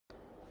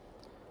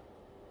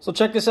So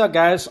check this out,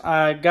 guys.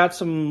 I got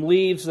some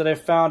leaves that I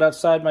found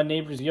outside my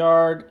neighbor's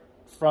yard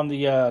from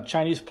the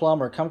Chinese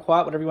plum or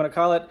kumquat, whatever you want to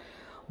call it.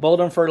 Boiled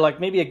them for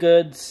like maybe a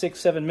good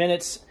 6-7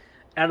 minutes.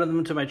 Added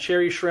them to my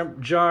cherry shrimp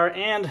jar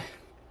and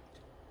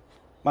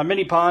my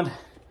mini pond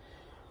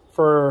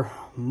for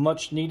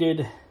much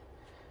needed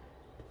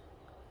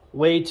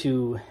way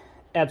to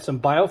add some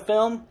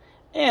biofilm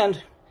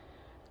and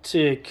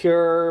to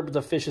curb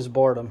the fish's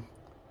boredom.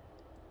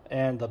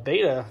 And the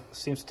beta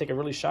seems to take a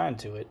really shine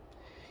to it.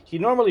 He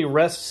normally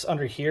rests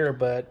under here,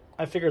 but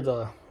I figured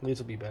the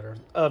leaves would be better.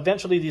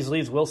 Eventually, these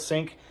leaves will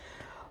sink,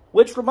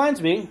 which reminds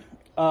me,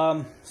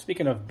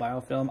 speaking of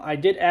biofilm, I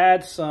did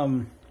add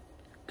some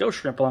ghost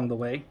shrimp along the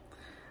way.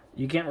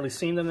 You can't really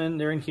see them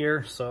they're in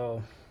here,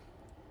 so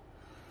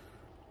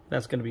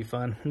that's going to be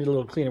fun. Need a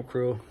little cleanup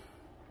crew.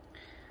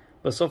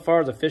 But so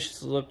far, the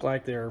fish look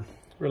like they're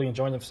really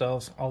enjoying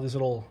themselves. All these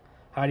little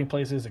hiding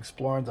places,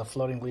 exploring the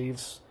floating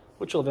leaves,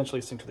 which will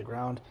eventually sink to the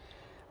ground.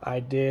 I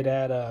did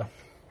add one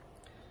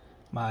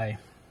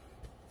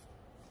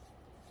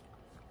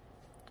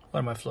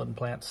of my floating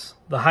plants.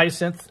 The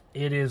hyacinth,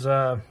 it is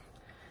going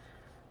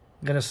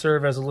to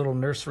serve as a little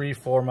nursery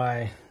for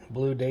my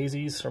blue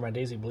daisies, or my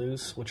daisy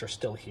blues, which are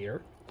still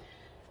here.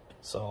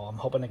 So I'm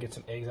hoping to get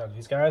some eggs out of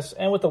these guys.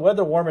 And with the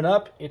weather warming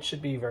up, it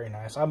should be very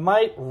nice. I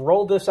might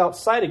roll this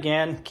outside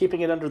again,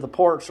 keeping it under the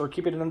porch, or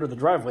keeping it under the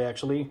driveway,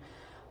 actually,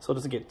 so it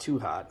doesn't get too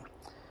hot.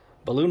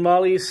 Balloon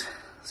mollies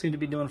seem to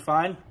be doing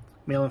fine.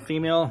 Male and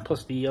female,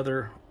 plus the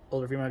other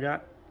older female I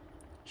got.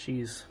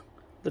 She's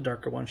the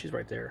darker one. She's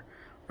right there,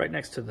 right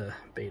next to the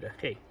beta.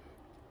 Hey,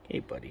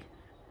 buddy.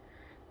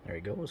 There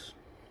he goes.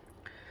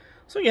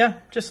 So yeah,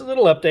 just a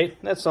little update.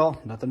 That's all.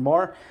 Nothing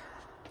more.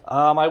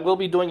 I will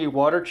be doing a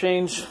water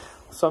change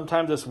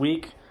sometime this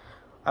week.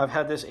 I've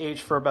had this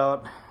aged for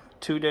about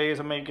 2 days.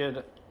 I may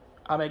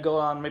go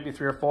on maybe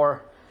 3 or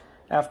 4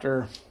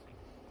 after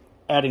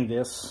adding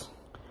this.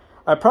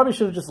 I probably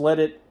should have just let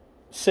it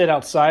sit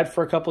outside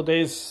for a couple of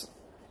days,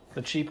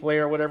 the cheap way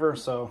or whatever.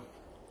 So.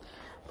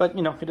 But,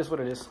 you know, it is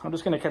what it is. I'm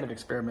just going to kind of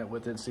experiment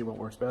with it and see what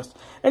works best.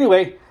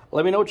 Anyway,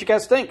 let me know what you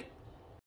guys think.